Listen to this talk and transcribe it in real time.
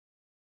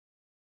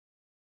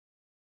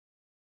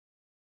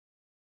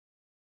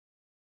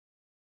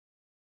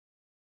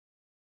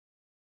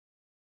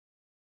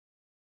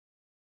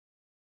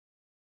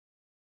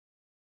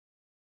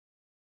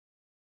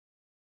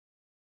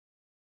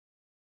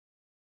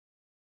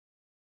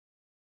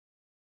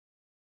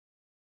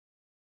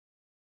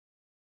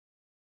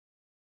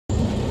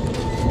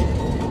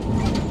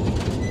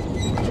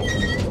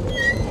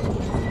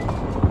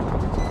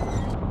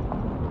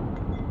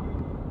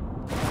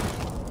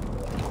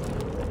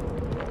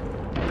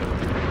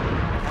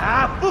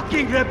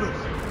looking, rebels!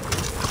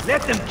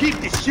 Let them keep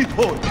this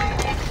shithole!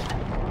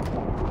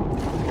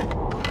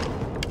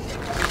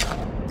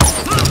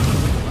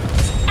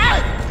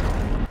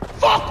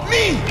 Fuck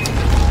me!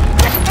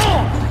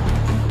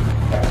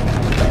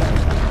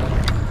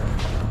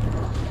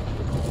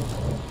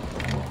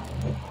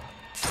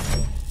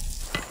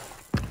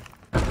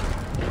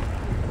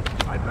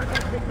 I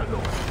better take a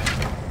look.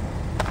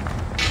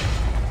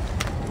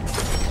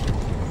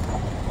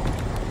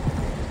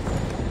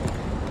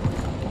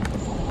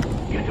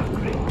 Get a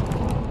grip.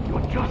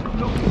 You're just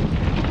looking.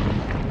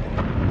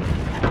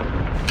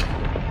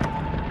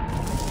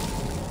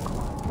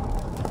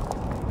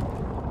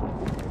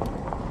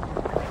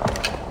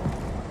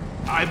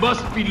 I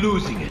must be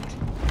losing it.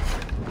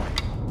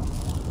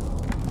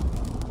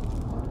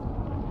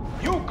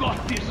 You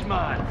got this,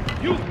 man.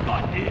 You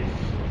got this.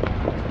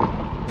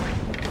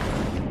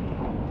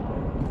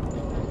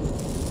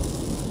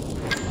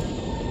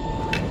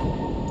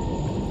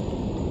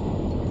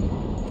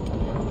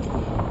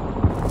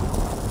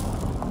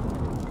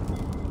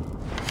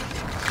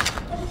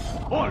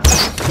 All right.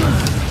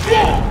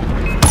 Go!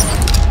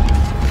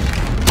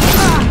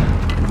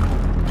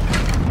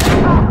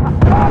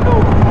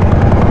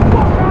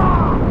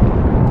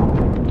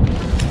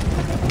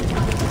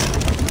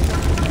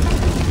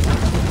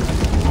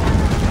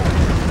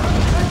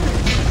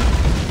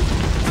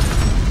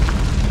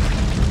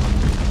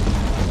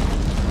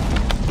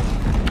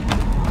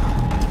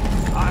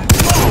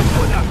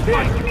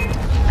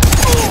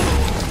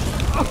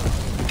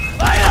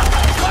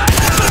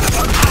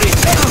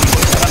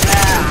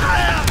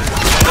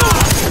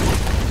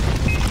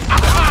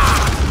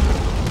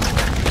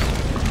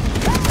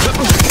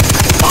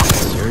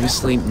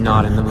 Seriously,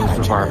 not in the mood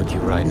for barbecue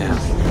right now.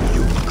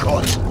 You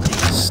got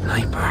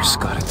Sniper's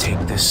gotta take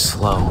this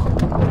slow.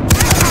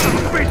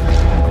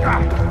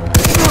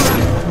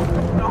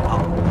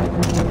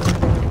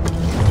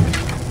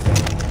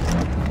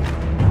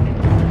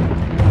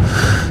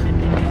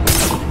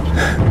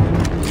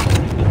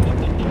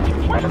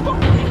 Where the fuck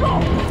did he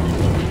go?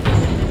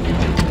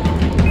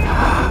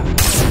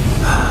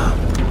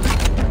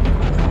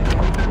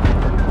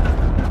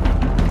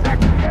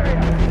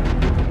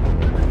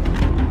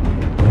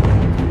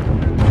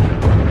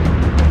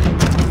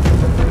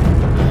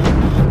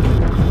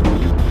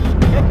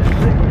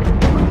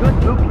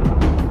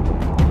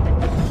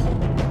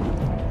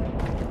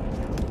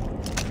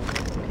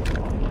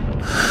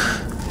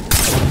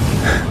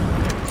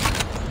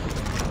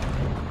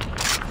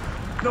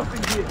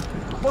 Nothing here.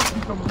 Must be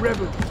some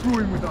rebels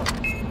screwing with us.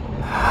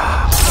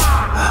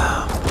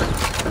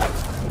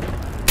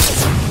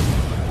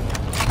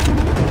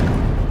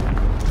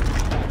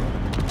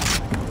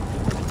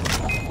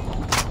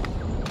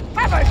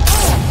 Have a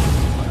shot!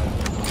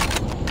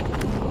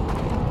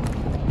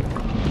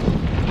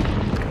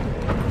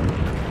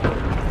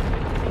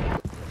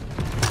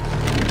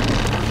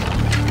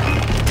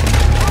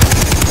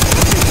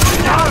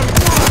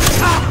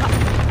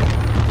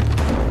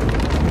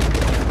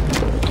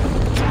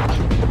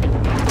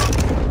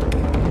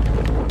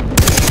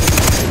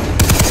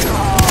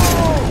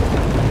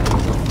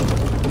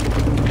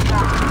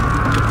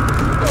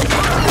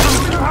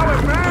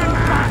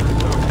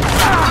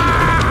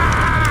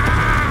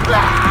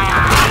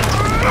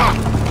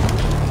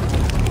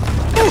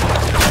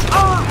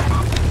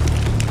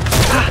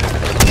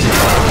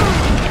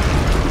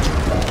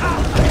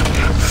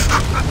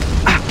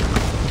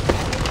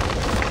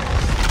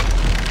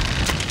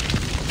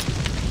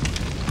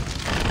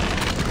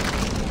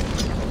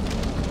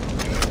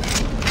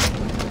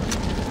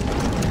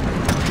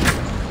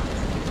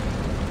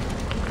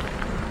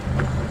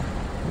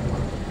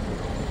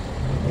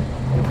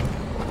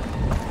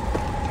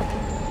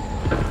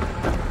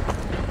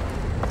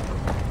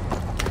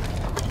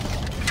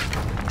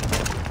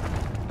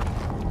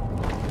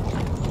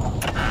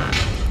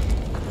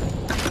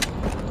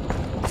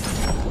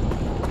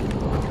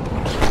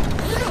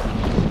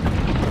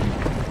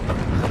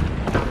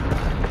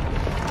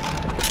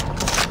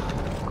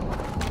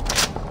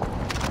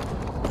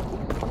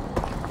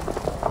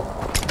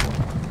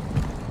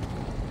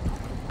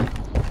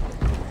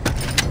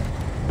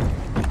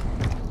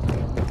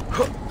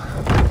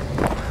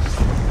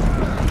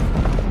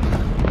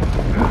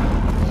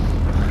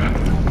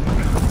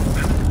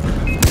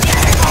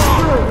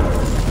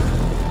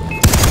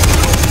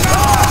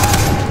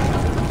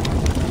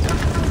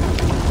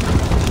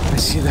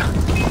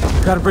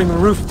 Gotta bring the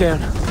roof down.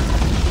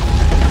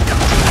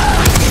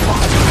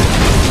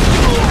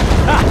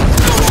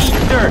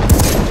 Eat dirt!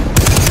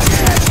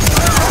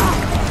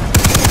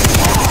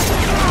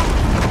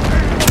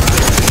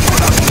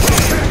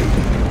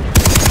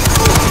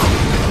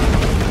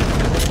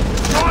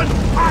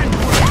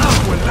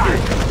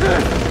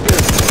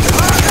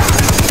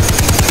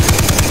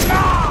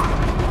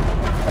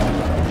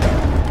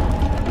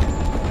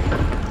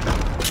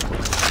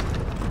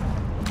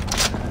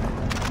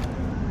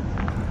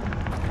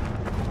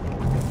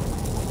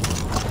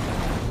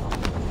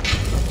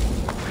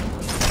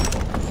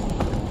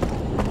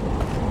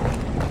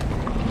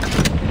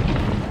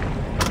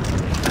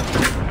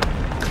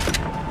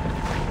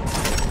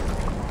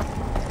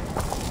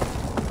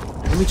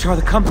 me try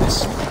the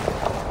compass.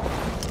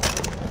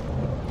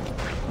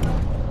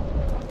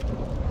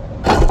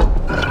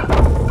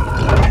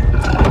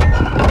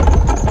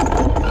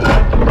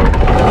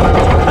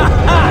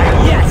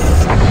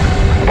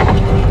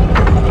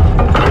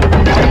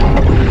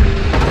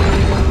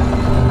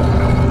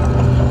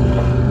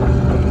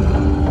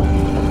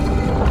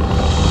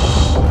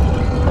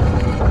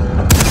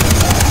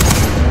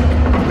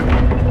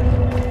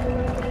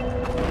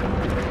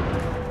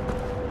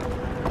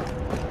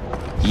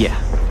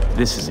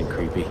 This isn't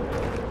creepy.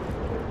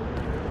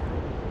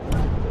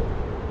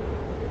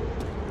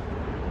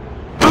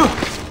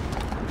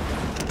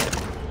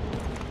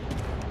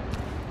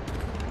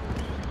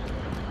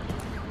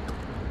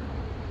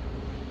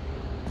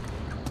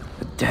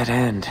 A dead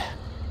end.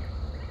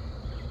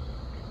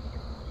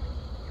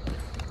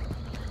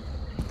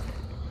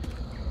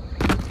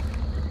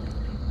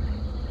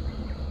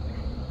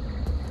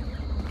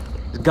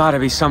 There's gotta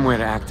be some way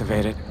to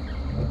activate it.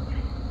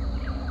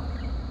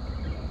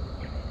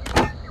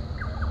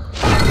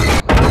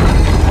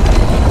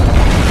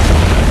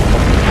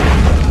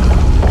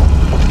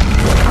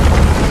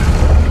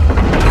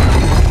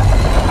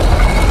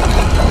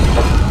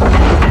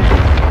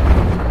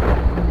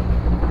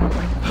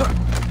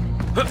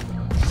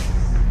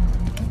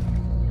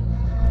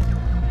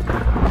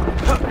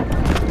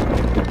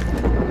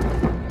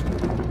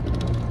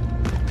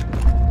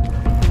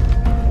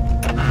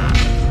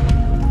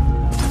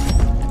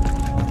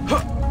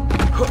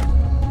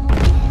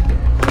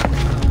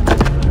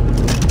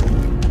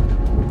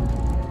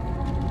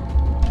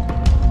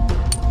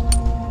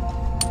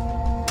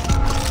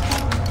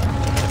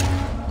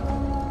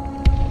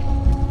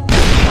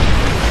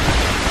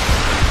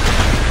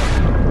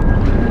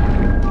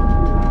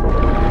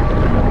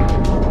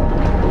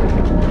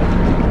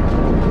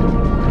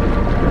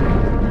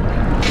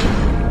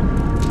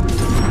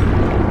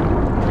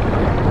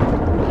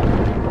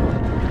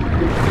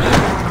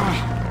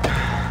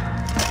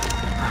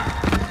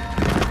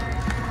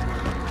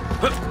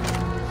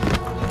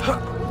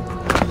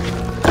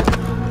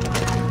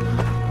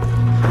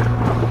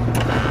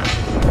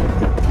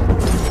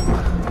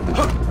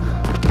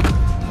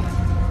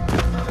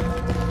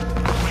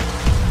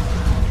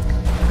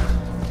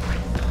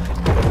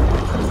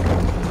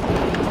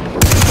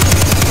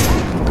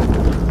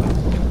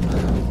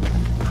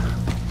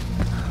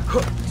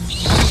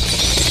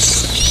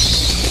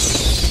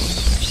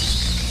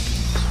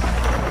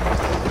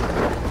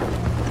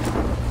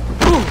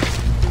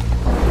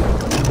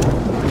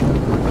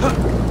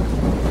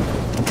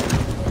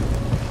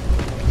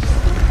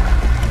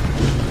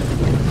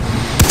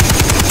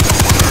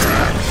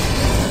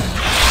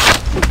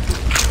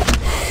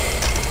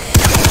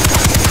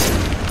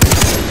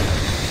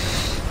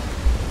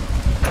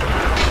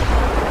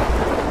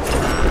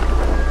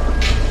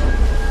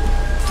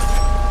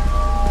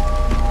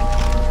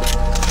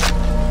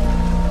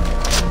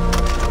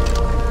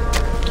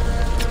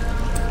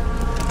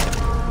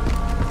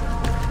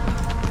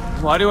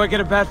 Why do I get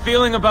a bad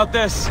feeling about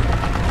this?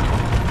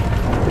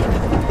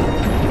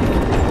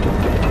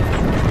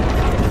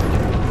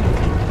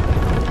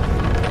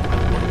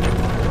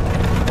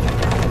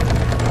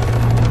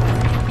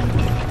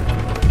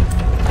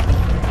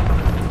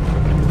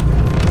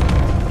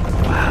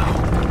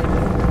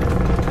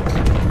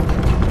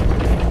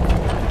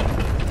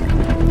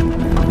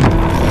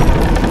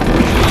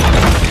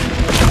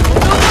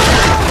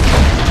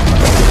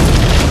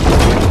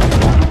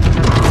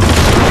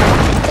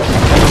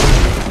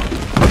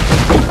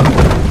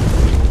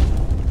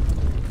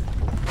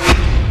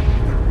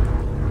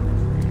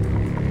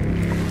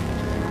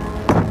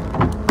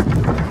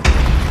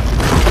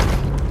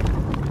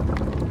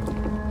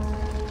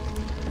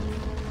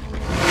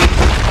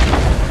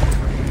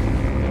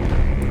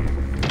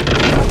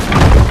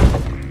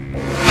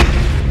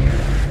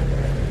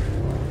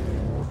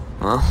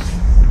 Well,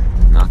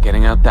 not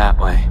getting out that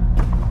way.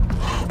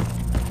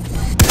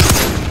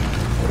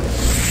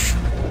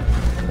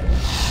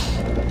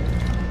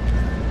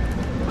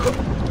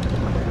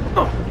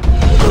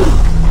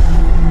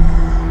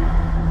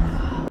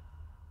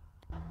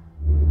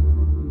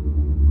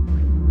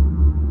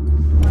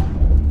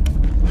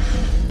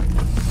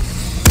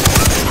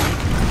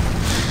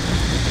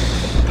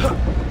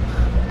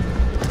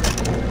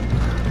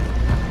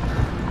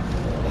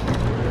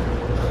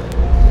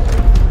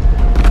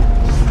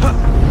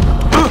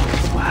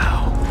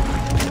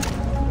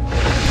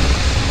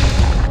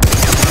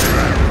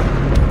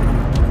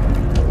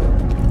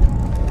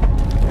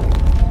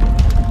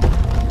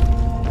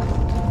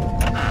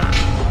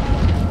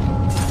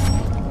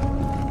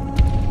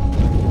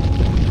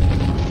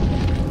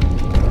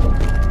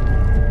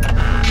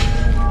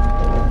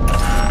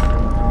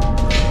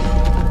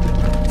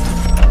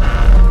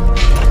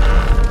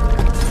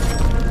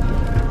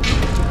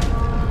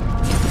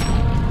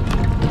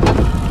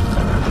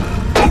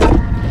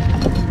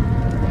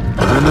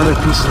 Another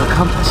piece of the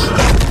compass.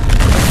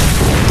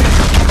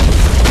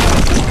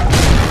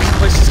 This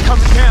place is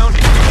coming down.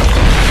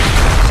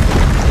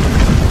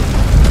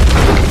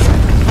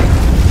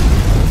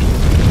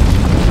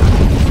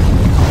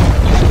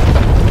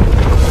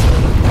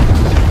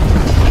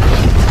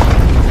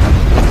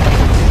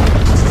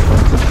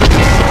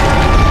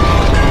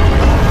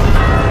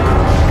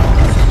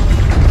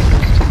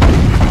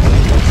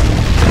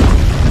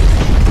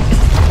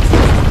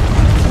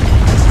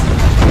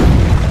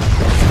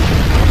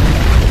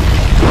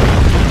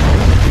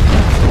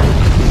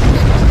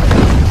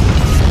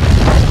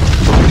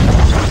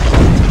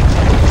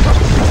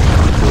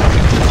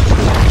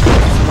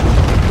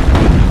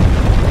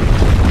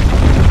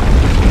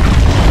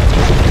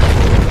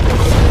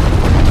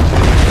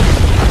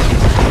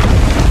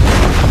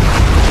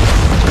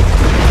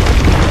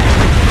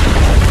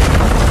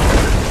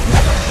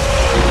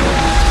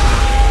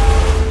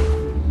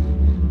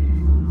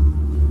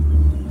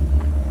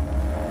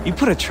 You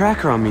put a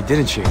tracker on me,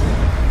 didn't you?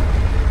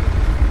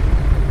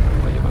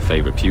 Well, you're my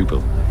favorite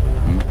pupil.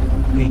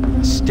 Hey,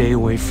 stay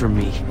away from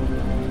me.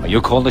 Are you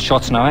calling the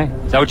shots now, eh?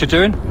 Is that what you're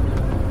doing?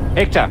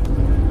 Hector!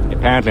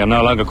 Apparently I'm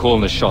no longer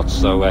calling the shots,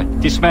 so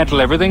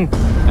dismantle everything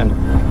and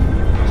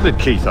split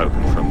Keith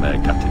open from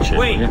gut to chest.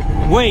 Wait!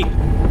 Yeah? Wait!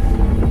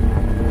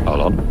 Hold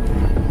on.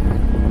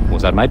 What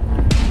was that, mate?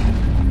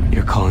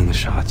 You're calling the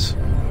shots.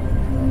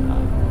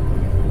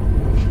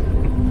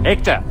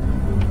 Hector!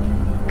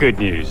 Good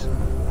news.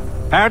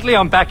 Apparently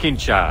I'm back in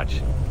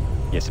charge.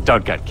 Yes,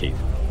 don't gut Keith.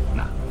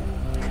 No.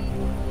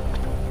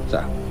 So,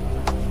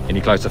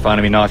 any close to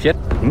finding me knife yet?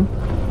 Hmm?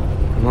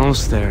 I'm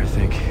almost there, I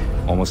think.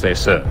 Almost there,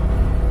 sir.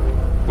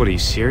 What, are you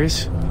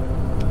serious?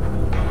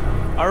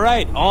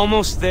 Alright,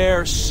 almost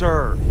there,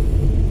 sir.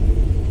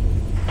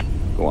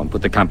 Go on,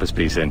 put the compass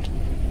piece in.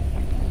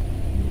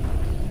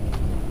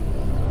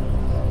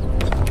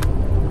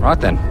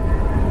 Right then.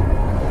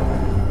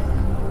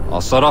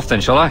 I'll start off then,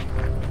 shall I?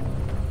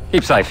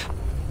 Keep safe.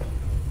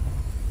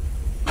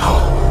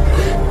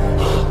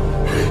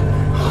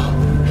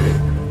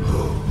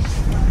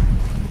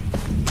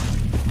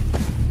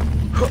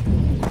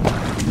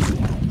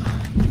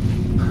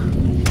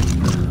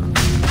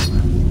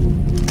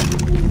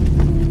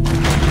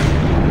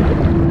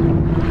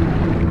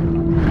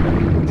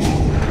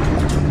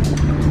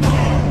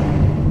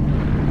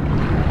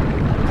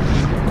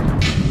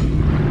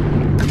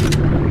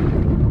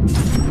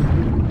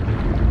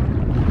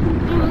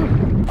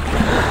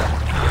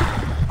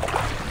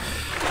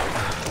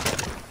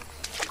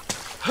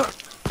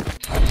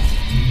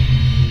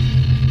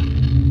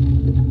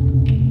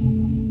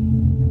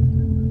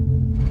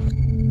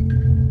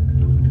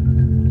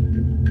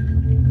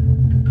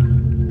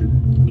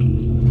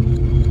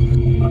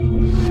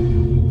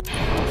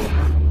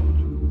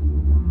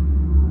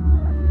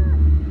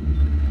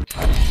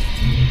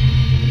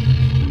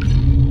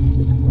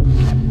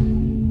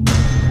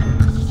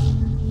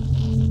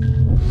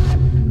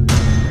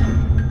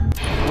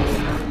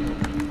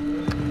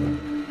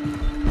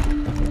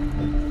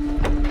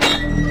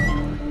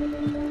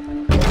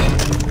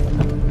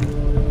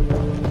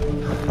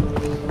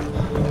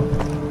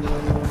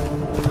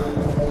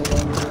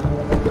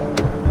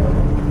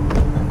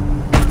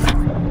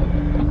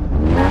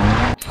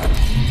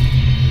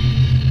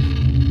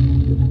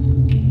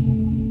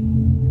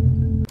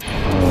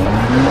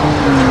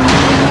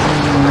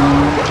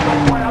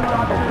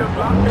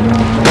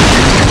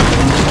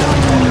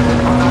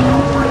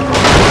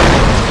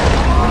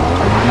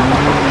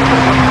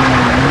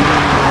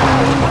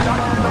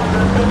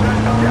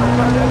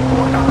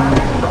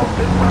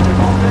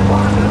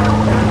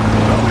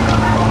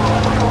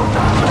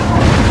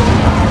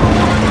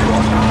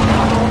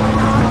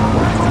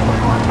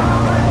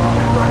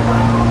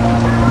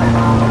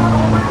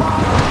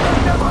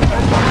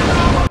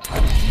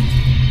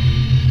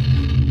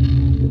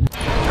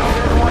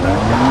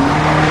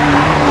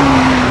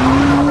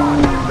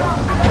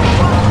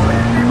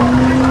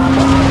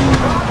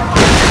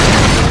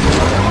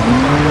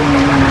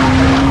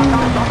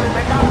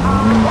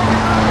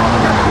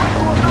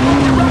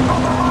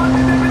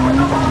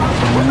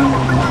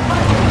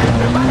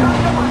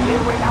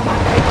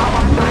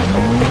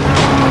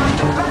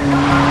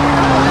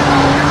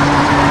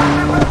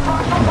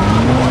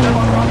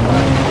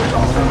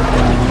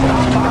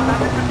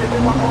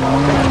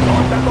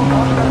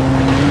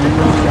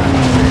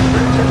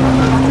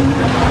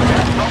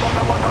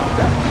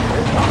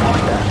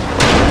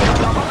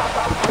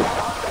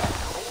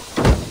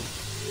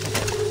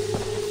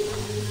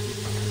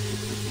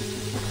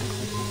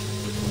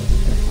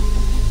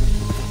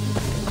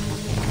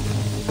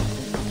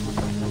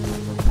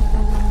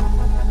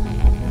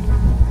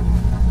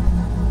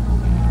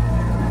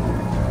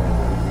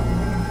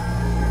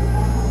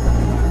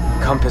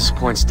 Compass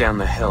points down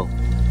the hill.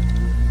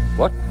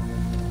 What?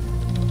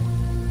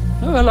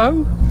 Oh,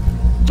 hello?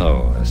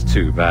 Oh, that's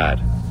too bad.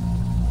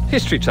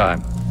 History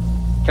time.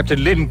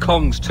 Captain Lin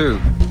Cong's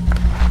too.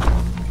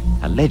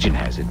 A legend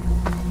has it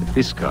that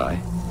this guy,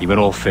 he went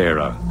all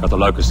pharaoh, got the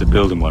locusts to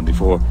build him one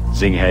before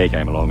Xing He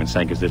came along and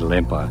sank his little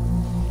empire.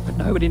 But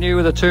nobody knew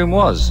where the tomb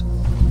was.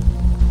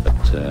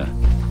 But,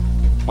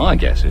 my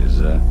guess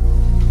is,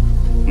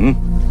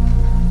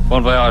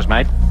 Bon voyage,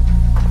 mate.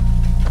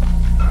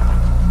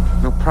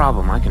 No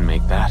problem, I can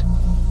make that.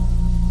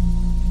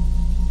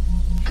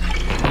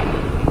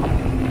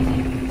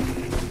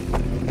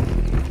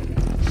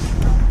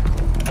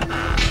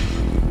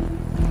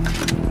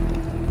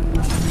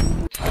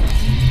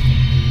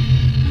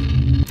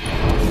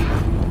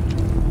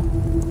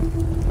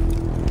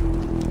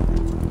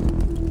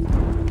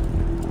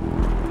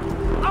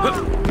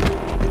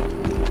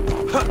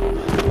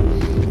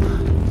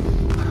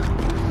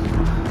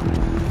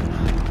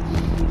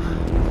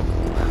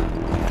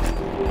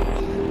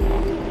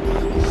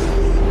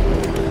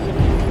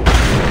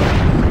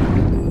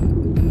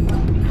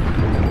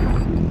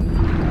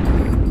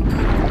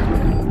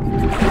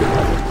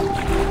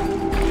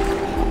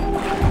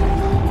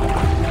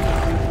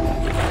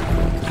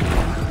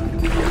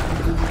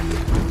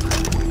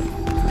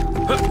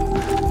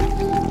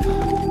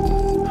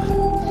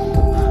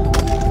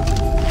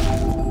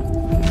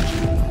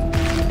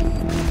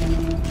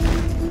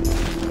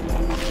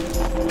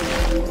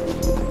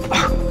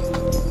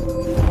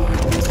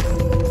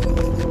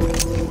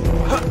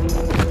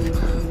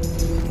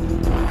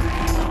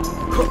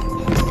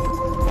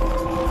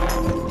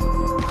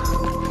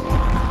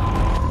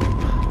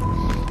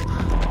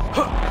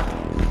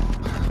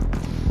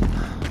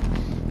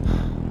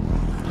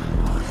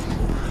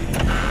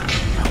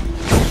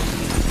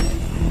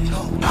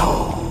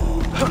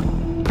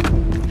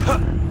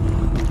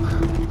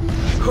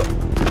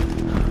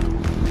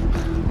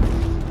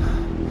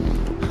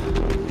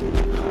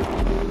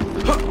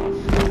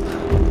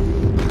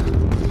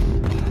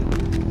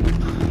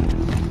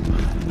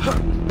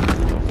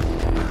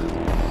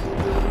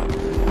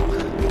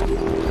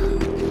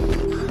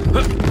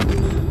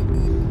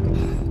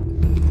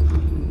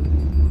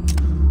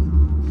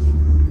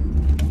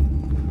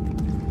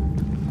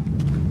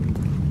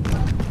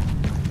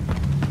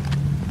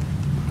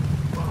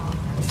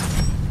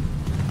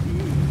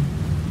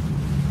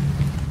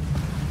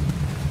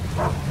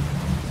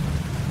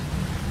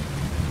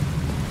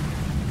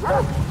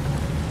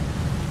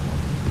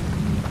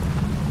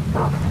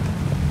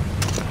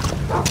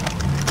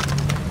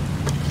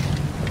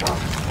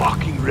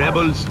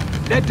 rebels.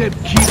 Let them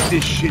keep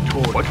this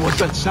shithole. What was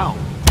that sound?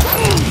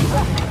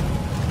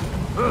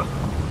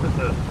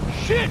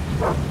 Shit!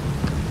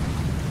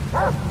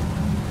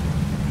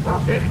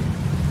 Hey!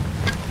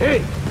 Hey!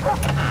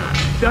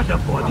 Is that a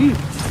body?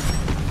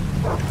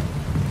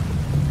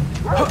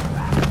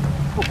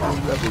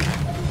 Fucking rebels.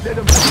 Let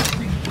them keep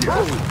this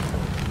shithole.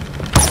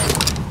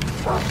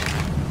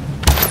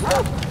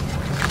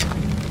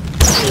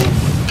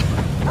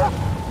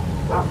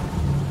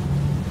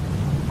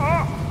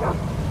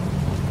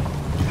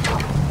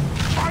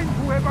 Find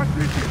whoever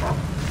did it!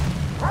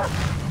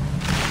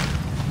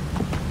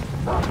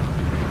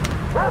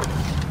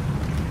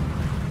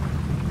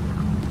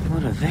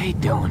 What are they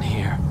doing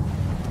here?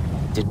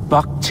 Did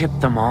Buck tip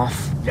them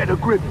off? Get a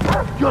grip.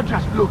 You're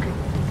just looking.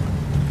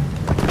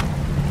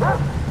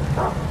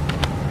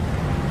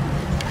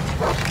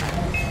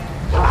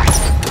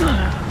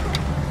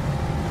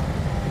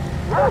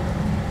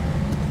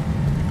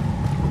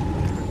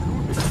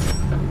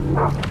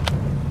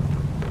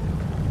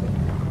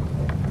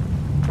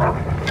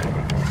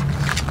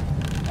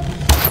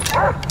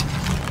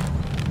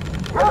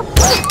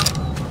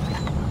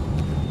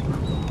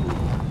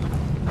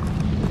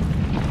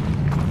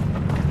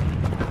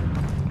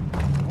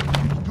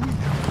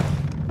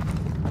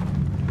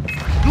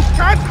 You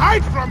can't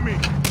hide from me!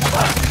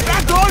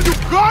 That's all you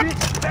got?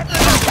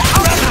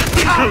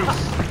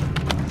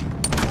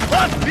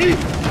 What? Me?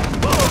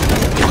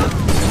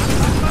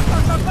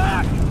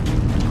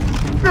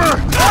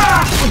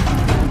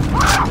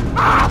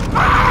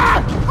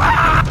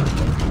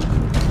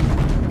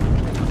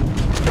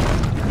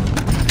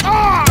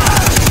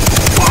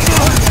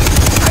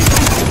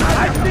 I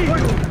see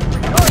you!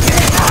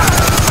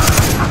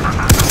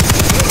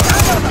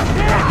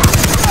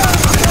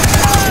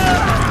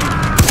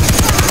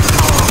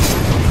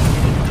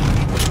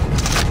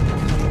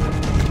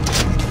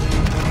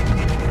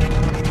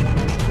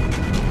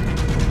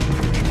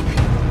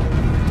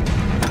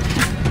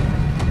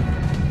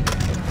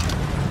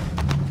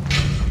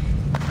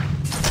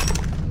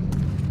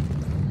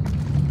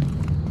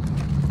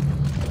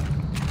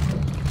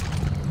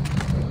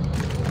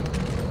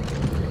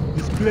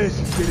 This place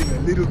is getting a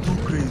little too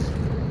crazy,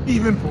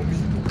 even for me.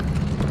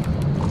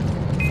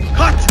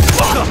 Cut!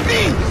 Fuck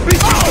me!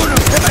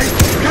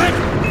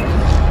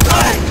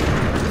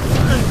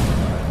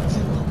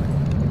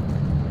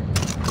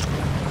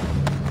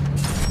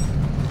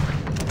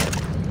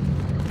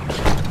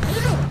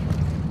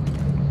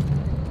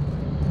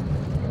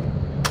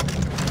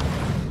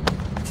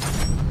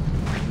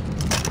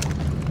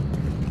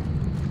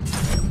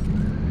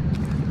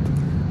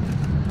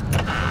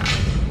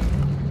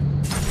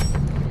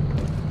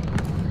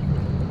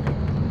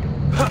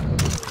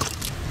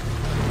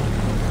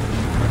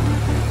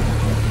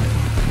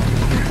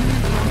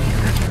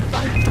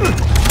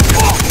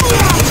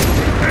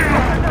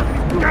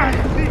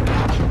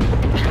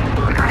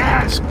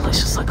 This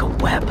place is like a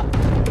web.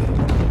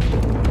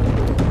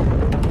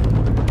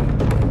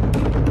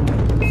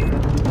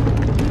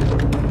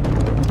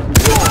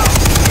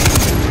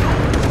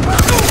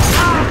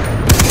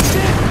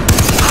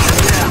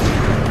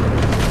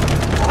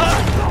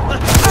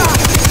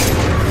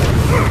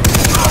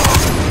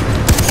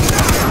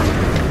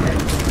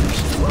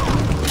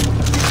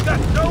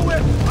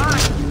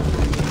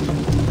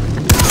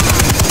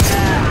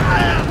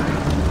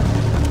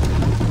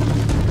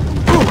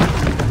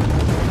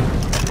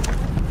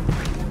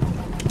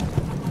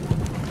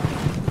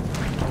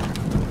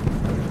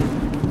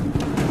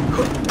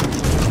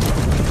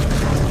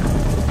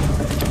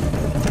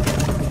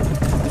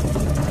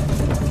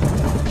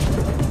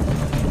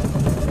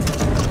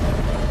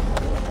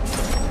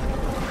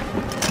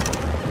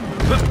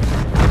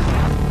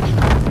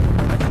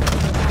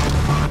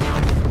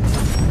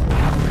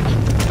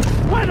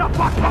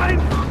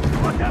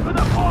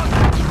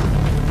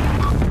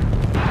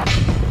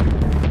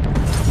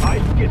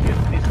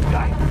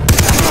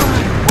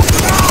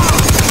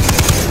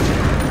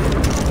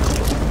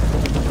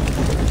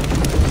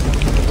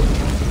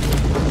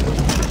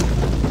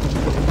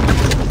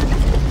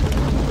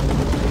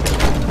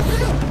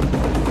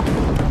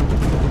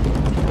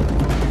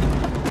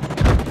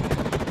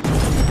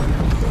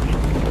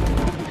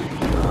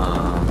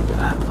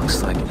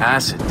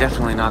 Acid,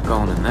 definitely not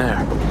going in there.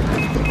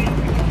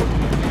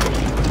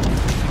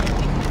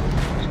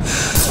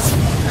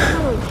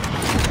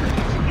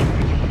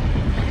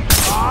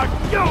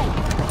 Yo!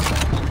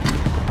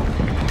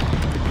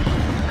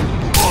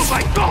 Oh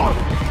my God!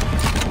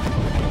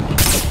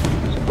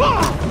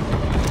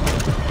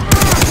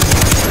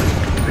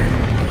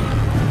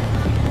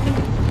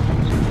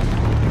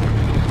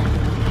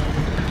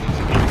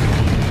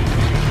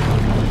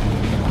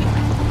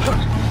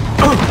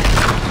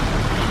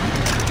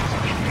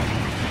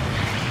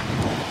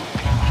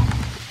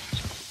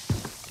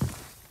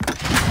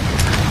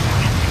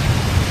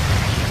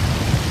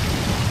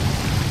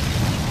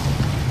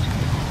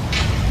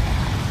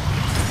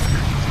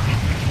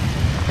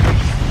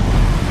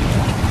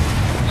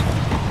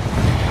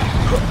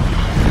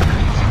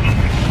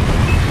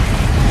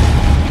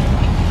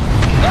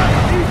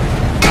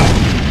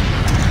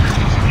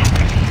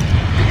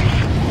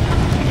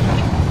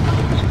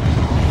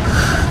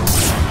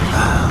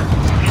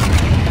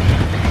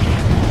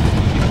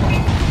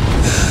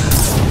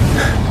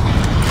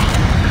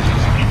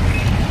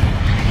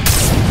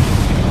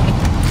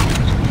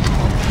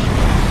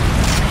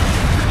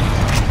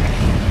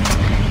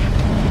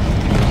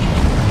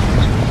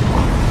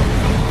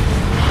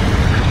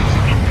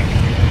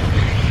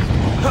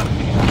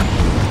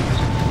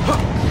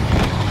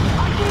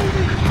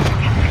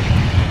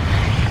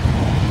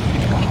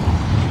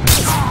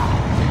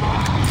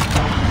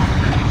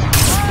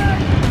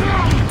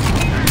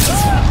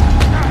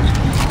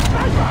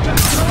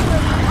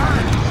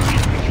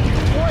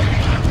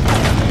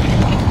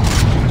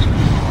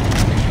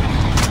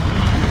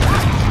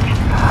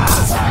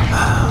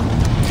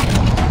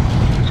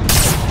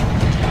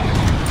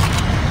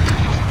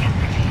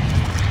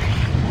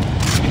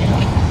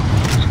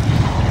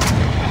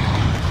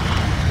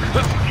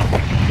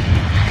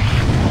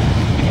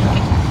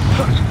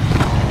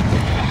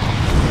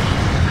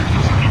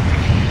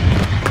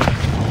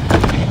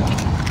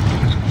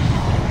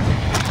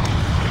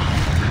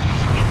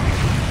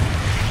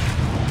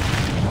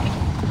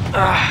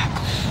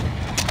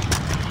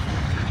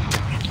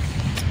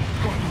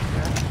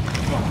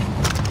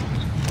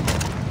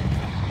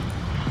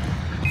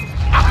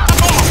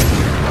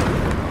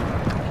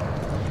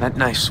 That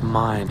knife's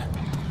mine.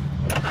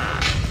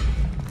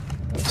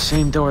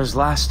 Same door as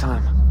last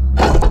time.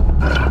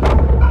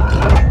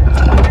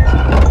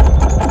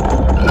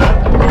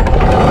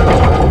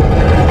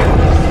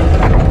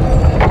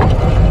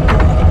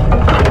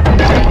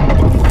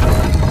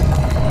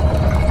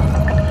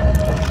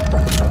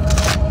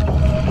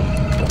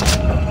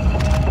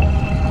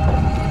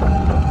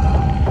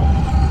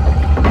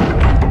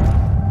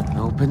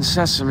 Open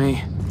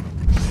sesame.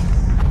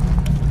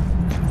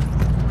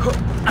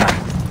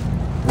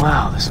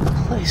 Wow, this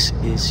place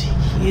is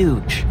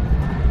huge.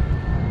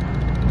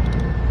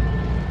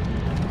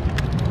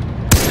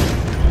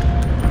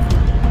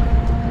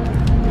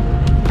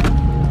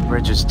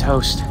 Bridge is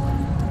toast.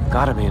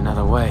 Gotta be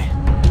another way.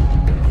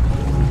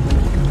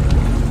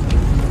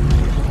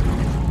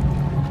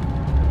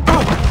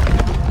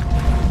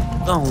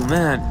 Oh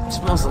man, it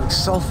smells like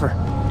sulfur.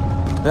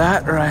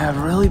 That or I have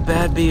really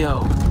bad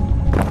BO.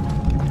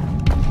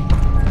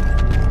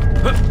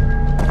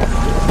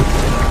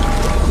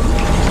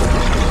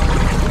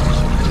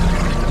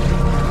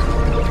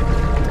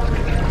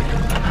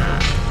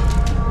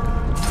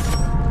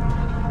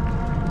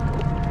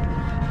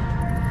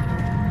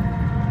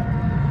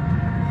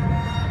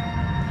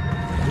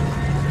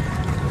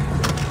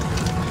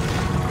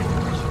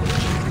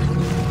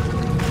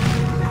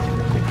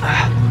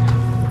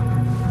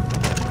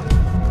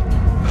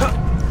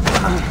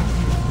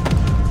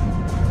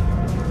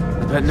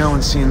 Bet no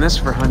one's seen this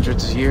for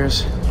hundreds of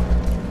years.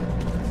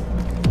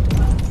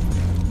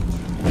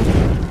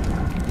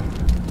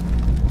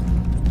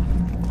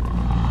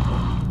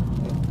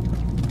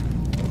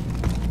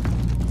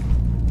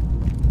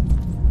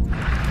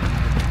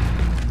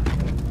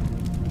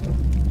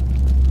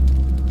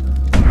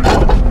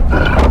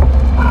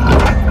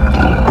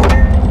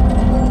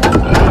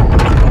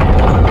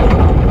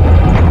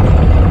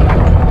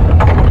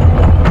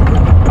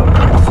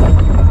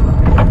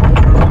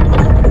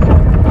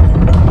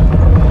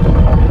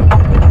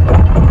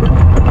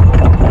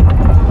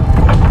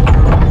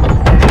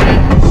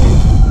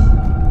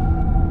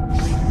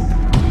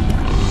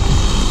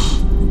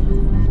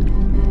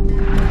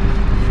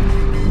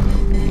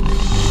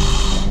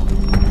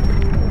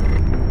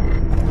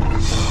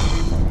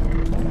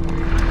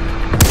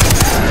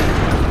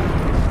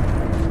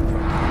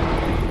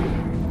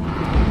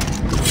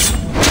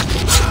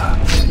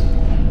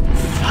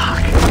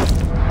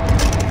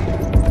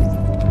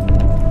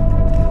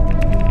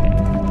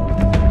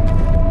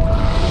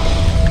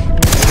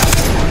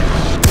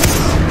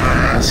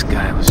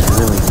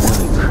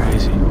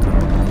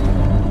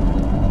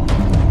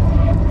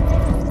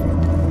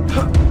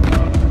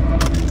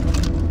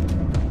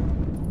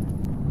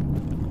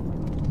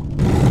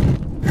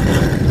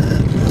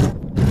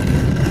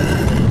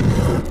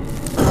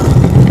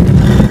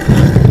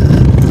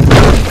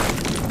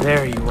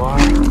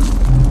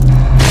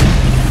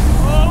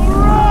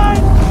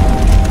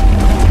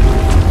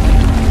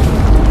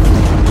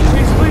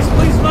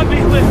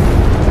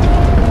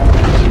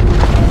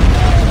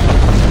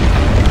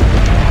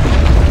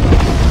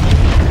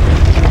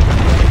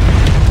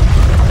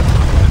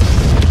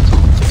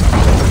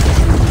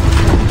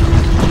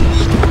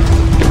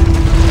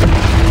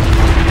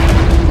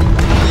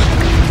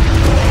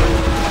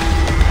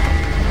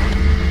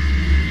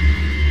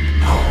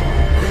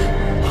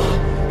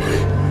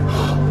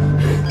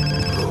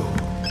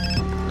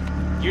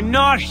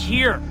 Not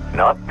here.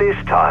 Not this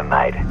time,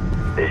 mate.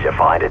 Did you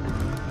find it?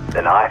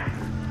 The knife?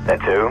 The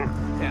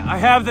tomb? Yeah, I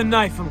have the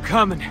knife. I'm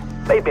coming.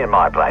 Meet me in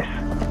my place.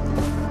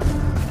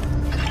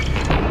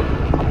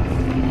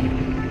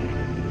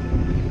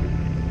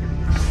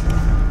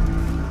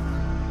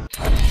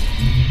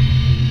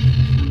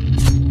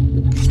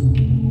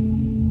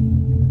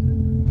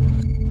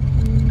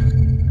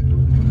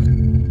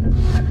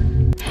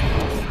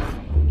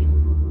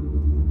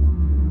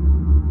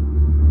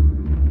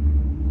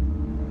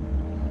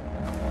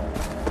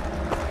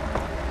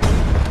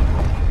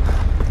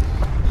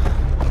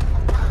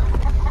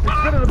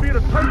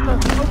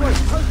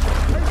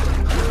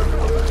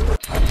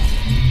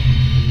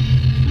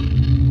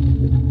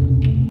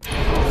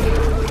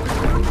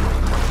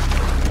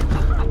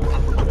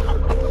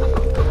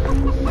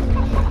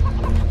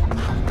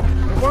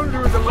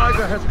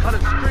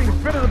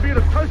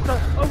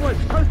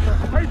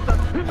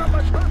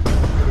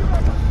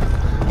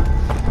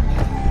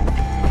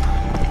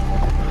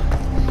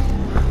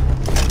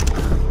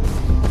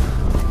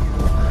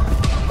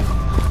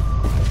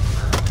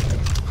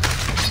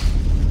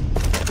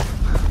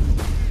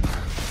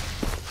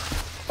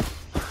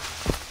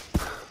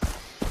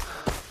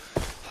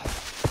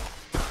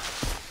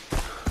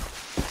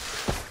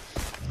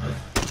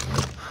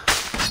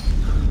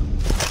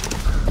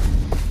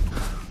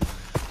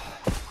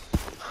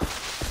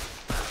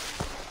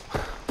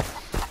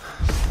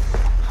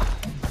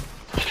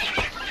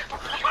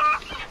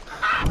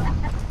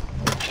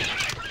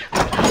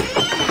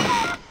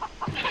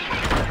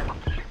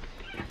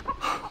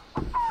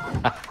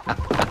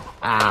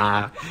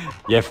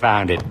 You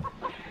found it.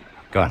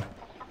 Go on,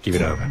 give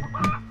it over.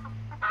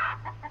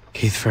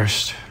 Keith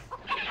first.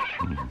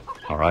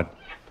 All right.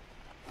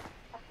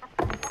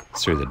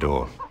 Through the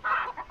door.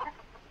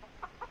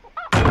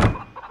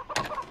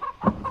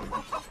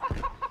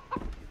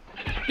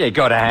 You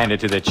gotta hand it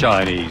to the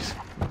Chinese.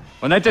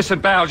 When they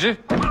disemboweled you,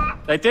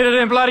 they did it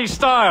in bloody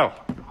style.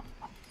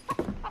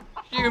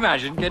 Can you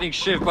imagine getting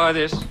shivved by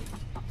this?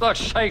 It's like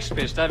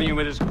Shakespeare stabbing you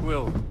with his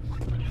quill.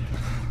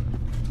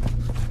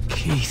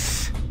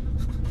 Keith.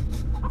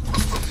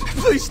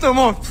 Please, no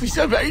more. Please,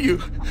 I beg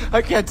you.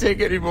 I can't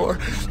take any more.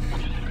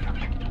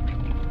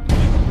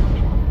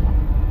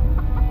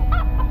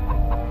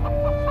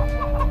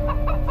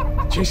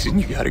 Jason,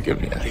 you gotta get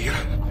me out of here.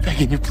 I'm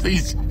begging you,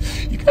 please.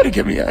 You gotta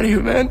get me out of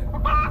here, man.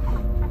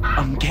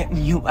 I'm getting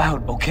you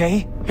out,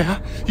 okay? Yeah?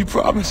 You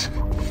promise?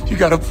 You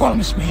gotta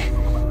promise me.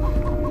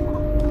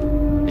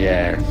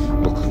 Yeah,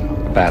 look,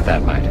 about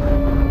that, mate.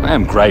 I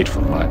am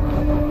grateful, mate.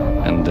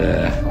 And,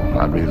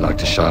 I'd really like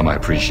to show my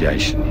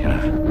appreciation, you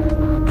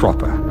know.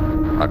 Proper.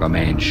 Like a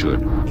man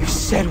should. You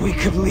said we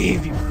could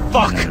leave, you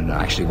fuck! No.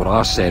 Actually, what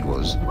I said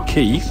was,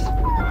 Keith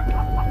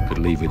could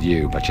leave with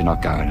you, but you're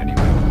not going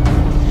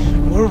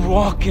anywhere. We're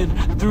walking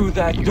through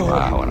that door. You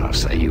are what I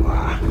say you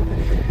are.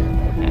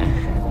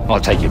 Yeah. I'll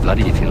take you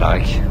bloody if you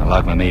like. I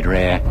like my meat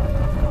rare.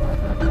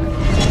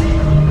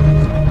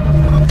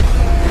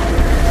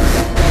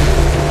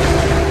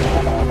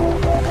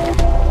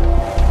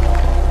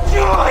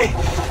 Die!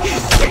 You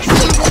sick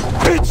son of a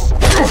bitch!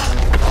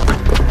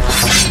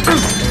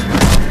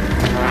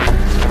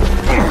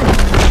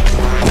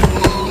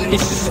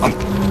 This is some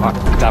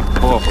fucked up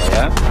foreplay,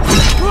 huh?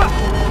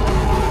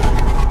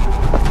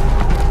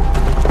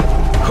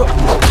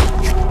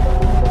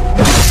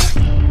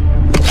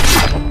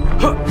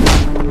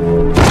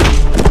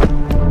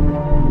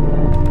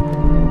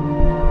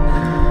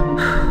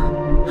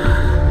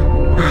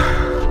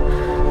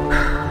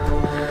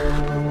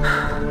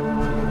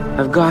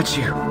 I've got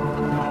you.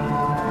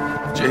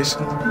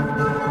 Jason?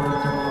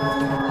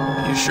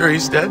 You sure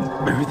he's dead?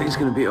 Everything's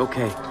gonna be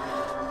okay.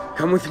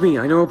 Come with me.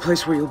 I know a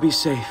place where you'll be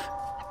safe.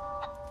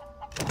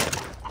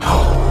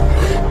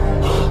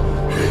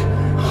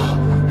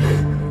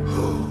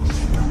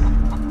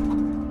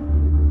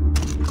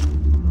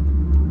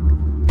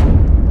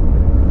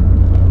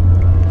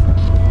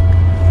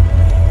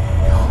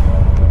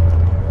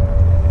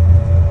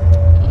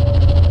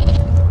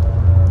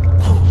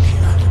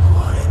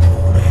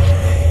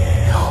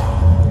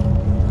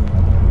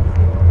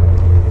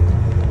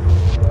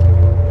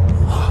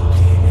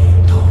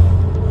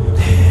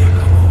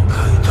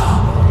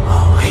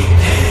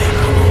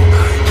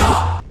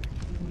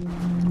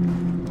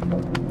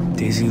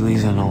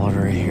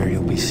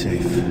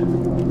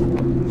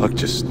 Look,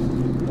 just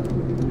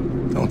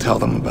don't tell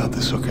them about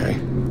this, okay?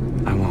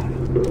 I won't.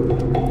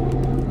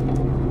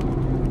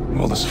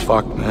 Well, as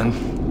fuck, man.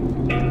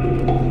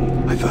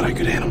 I thought I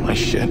could handle my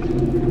shit.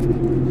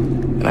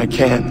 And I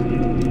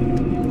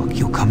can. Look,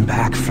 you'll come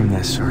back from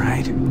this, all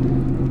right?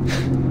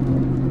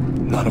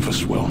 None of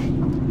us will.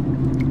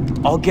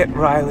 I'll get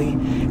Riley,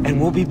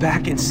 and we'll be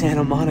back in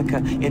Santa Monica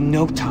in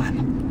no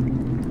time.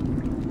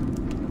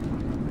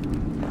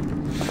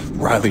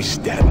 Riley's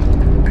dead.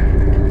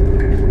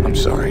 I'm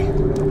sorry.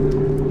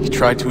 He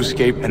tried to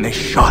escape, and they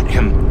shot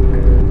him.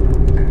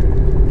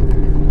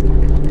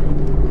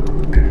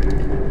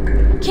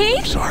 Keith?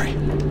 I'm sorry.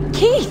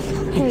 Keith!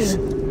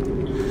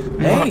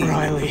 Hey,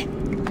 Riley.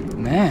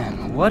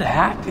 Man, what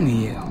happened to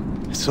you?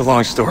 It's a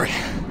long story.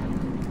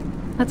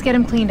 Let's get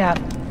him cleaned up.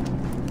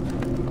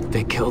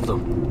 They killed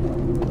him.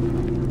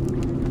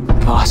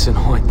 Boss and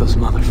Hoyt, those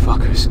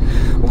motherfuckers.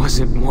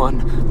 Wasn't one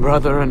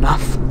brother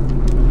enough?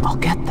 I'll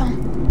get them.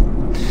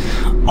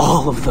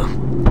 All of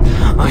them.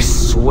 I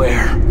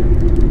swear.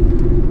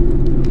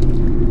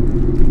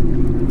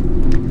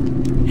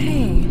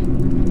 Hey.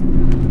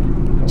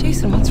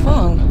 Jason, what's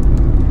wrong?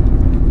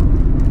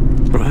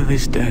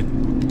 Riley's dead.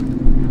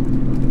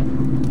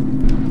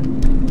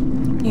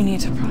 You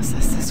need to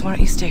process this. Why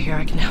don't you stay here?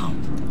 I can help.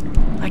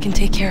 I can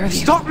take care of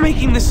you. Stop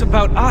making this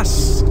about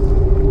us!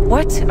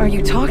 What are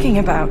you talking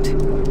about?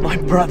 My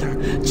brother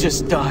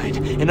just died,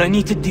 and I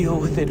need to deal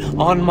with it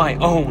on my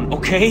own,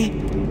 okay?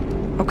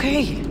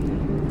 Okay.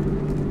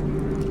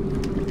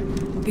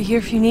 I'll be here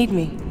if you need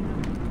me.